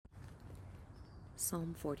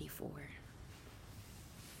Psalm 44.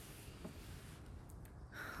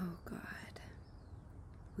 Oh God,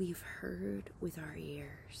 we've heard with our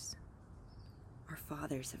ears. Our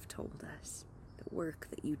fathers have told us the work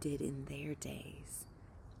that you did in their days,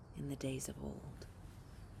 in the days of old.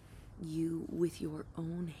 You, with your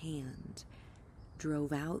own hand,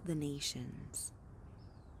 drove out the nations.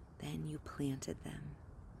 Then you planted them.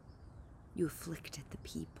 You afflicted the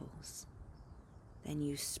peoples. Then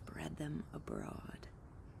you spread them abroad.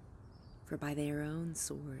 For by their own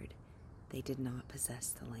sword they did not possess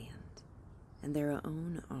the land, and their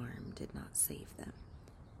own arm did not save them.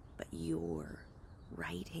 But your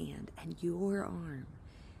right hand and your arm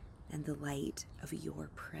and the light of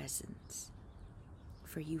your presence,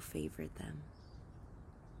 for you favored them.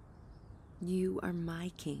 You are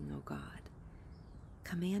my king, O God.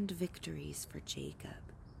 Command victories for Jacob.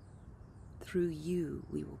 Through you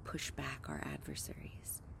we will push back our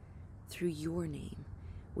adversaries. Through your name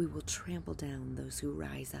we will trample down those who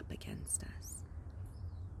rise up against us.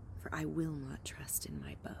 For I will not trust in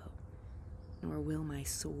my bow, nor will my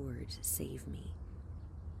sword save me.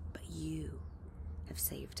 But you have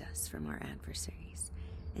saved us from our adversaries,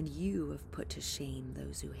 and you have put to shame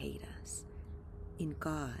those who hate us. In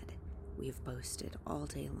God we have boasted all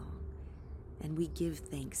day long, and we give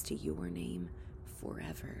thanks to your name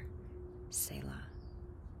forever. Selah.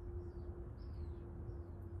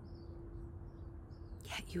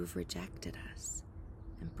 Yet you have rejected us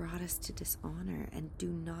and brought us to dishonor, and do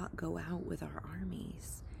not go out with our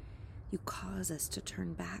armies. You cause us to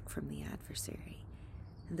turn back from the adversary,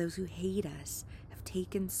 and those who hate us have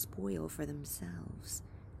taken spoil for themselves.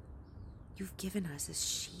 You've given us as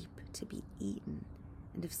sheep to be eaten,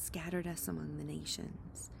 and have scattered us among the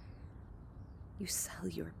nations. You sell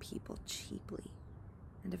your people cheaply,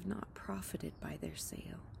 and have not profited by their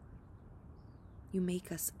sale. You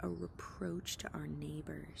make us a reproach to our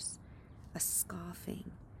neighbors, a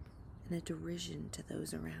scoffing and a derision to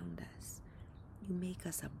those around us. You make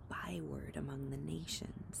us a byword among the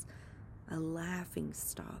nations, a laughing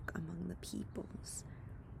stock among the peoples.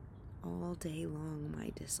 All day long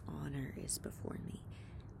my dishonor is before me,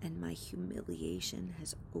 and my humiliation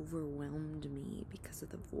has overwhelmed me because of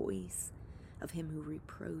the voice of him who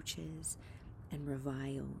reproaches and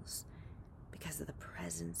reviles, because of the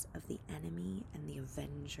presence of the enemy and the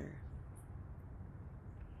avenger.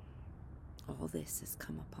 All this has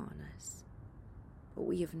come upon us, but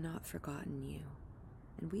we have not forgotten you,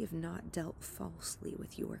 and we have not dealt falsely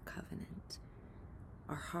with your covenant.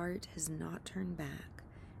 Our heart has not turned back,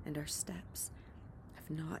 and our steps have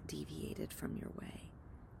not deviated from your way.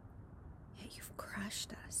 Yet you've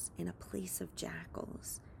crushed us in a place of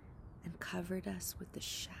jackals and covered us with the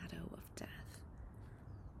shadow of death.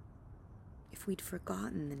 If we'd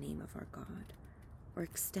forgotten the name of our God, or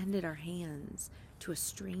extended our hands to a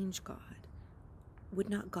strange God,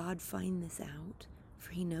 would not God find this out?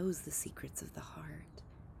 For he knows the secrets of the heart.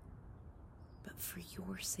 But for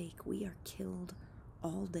your sake we are killed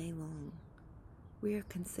all day long. We are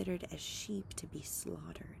considered as sheep to be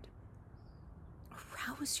slaughtered.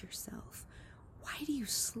 Arouse yourself. Why do you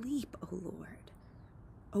sleep, O Lord?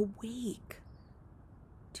 Awake.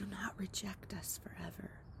 Do not reject us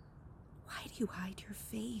forever. Why do you hide your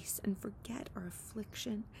face and forget our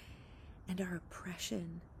affliction and our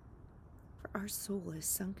oppression? For our soul is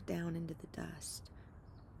sunk down into the dust.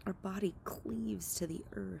 Our body cleaves to the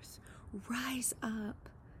earth. Rise up.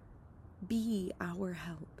 Be our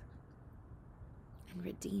help. And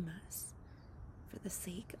redeem us for the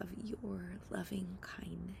sake of your loving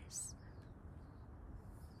kindness.